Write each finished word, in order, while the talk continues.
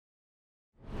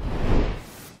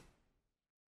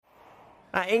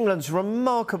England's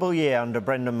remarkable year under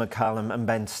Brendan McCullum and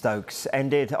Ben Stokes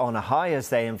ended on a high as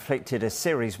they inflicted a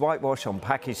series whitewash on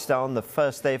Pakistan, the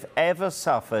first they've ever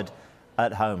suffered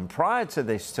at home. Prior to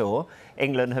this tour,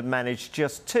 England had managed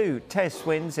just 2 Test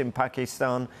wins in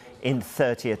Pakistan in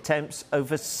 30 attempts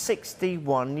over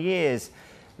 61 years.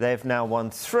 They've now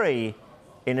won 3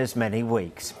 in as many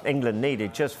weeks. England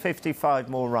needed just 55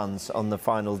 more runs on the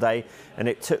final day, and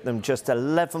it took them just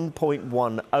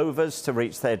 11.1 overs to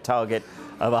reach their target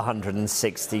of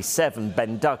 167.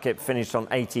 Ben Duckett finished on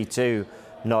 82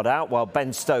 not out, while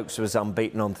Ben Stokes was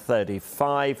unbeaten on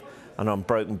 35, an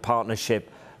unbroken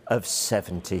partnership of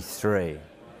 73.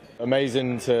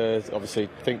 Amazing to obviously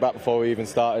think back before we even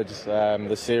started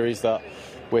the series that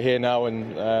we're here now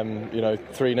and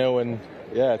 3-0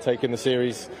 and taking the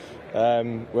series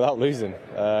without losing.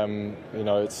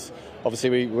 It's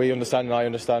obviously we understand and I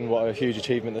understand what a huge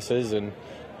achievement this is, and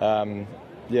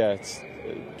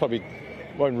it probably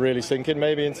won't really sink in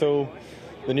maybe until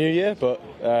the new year, but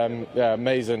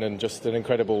amazing and just an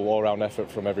incredible all-round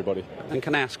effort from everybody. And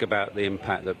can I ask about the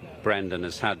impact that Brendan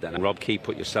has had then? Rob Key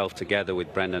put yourself together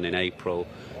with Brendan in April,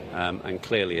 and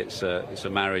clearly it's a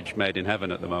marriage made in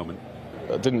heaven at the moment.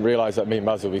 I didn't realise that me and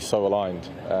Baz would be so aligned.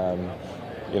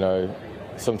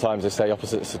 Sometimes they say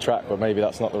opposites attract, but maybe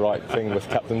that's not the right thing with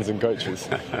captains and coaches.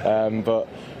 But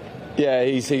yeah,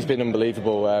 he's been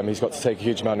unbelievable. He's got to take a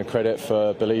huge amount of credit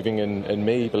for believing in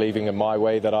me, believing in my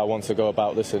way that I want to go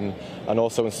about this, and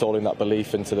also installing that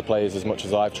belief into the players as much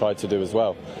as I've tried to do as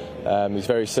well. He's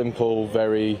very simple,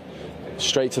 very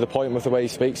straight to the point with the way he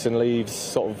speaks, and leaves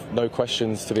sort of no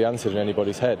questions to be answered in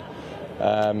anybody's head.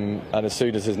 And as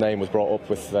soon as his name was brought up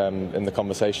with in the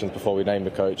conversations before we named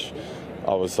the coach,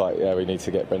 I was like, yeah, we need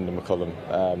to get Brendan McCullum,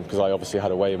 because I obviously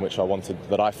had a way in which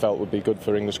I felt would be good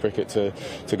for English cricket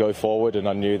to go forward, and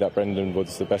I knew that Brendan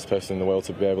was the best person in the world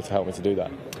to be able to help me to do that.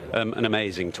 An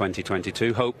amazing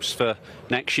 2022. Hopes for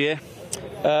next year?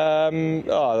 I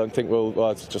don't think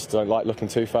I just don't like looking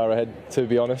too far ahead, to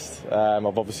be honest. I've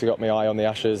obviously got my eye on the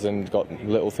Ashes and got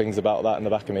little things about that in the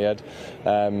back of my head,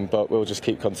 but we'll just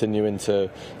keep continuing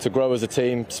to grow as a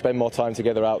team, spend more time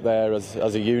together out there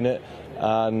as a unit,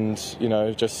 and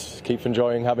just keep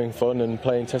enjoying having fun and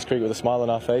playing Test cricket with a smile on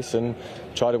our face and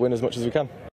try to win as much as we can.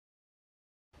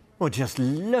 Well, just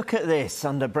look at this.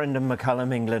 Under Brendan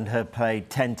McCullum, England have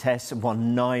played 10 Tests and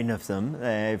won 9 of them.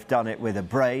 They've done it with a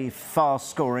brave,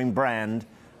 fast-scoring brand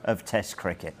of Test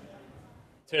cricket.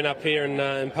 Turn up here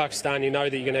in Pakistan, you know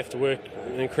that you're going to have to work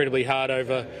incredibly hard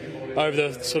over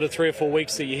the sort of 3 or 4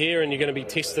 weeks that you're here, and you're going to be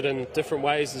tested in different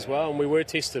ways as well. And we were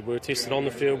tested. We were tested on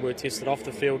the field, we were tested off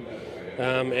the field,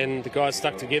 and the guys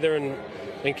stuck together and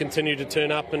continue to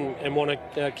turn up and want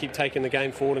to keep taking the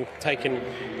game forward and taking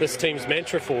this team's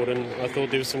mantra forward. And I thought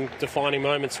there were some defining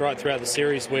moments right throughout the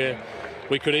series where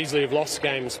we could easily have lost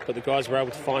games, but the guys were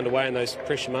able to find a way in those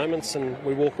pressure moments, and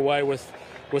we walk away with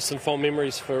some fond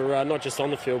memories for not just on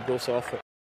the field but also off it.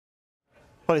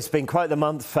 Well, it's been quite the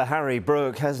month for Harry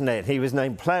Brook, hasn't it? He was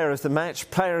named Player of the Match,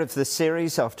 Player of the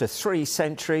Series after 3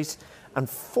 centuries and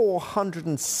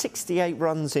 468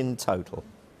 runs in total.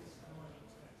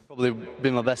 Probably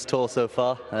been my best tour so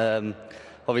far.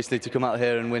 Obviously, to come out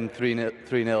here and win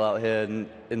 3-0 out here,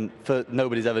 and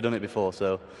nobody's ever done it before.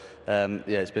 So,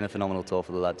 it's been a phenomenal tour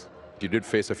for the lads. You did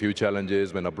face a few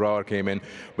challenges when Abrar came in,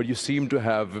 but you seem to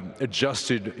have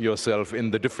adjusted yourself in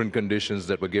the different conditions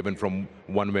that were given from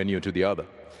one venue to the other.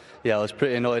 Yeah, I was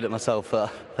pretty annoyed at myself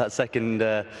that second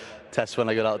test when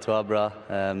I got out to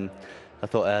Abrar. I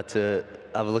thought I had to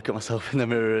have a look at myself in the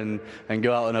mirror and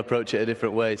go out and approach it a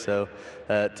different way. So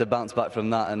to bounce back from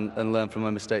that and learn from my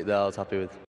mistake there, I was happy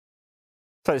with.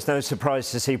 So it's no surprise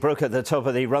to see Brook at the top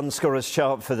of the run scorers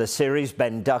chart for the series.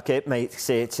 Ben Duckett makes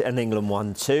it an England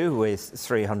 1-2 with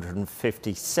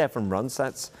 357 runs.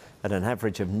 That's at an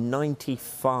average of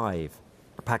 95.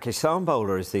 A Pakistan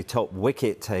bowler is the top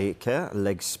wicket taker.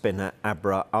 Leg spinner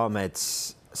Rehan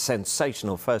Ahmed's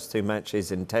sensational first 2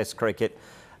 matches in Test cricket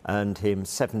earned him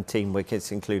 17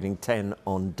 wickets, including 10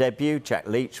 on debut. Jack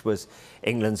Leach was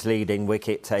England's leading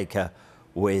wicket taker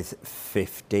with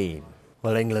 15.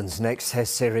 Well, England's next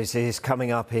Test series is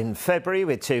coming up in February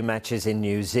with 2 matches in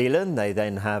New Zealand. They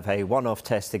then have a one-off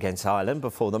test against Ireland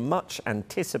before the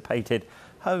much-anticipated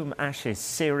home Ashes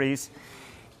series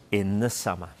in the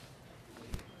summer.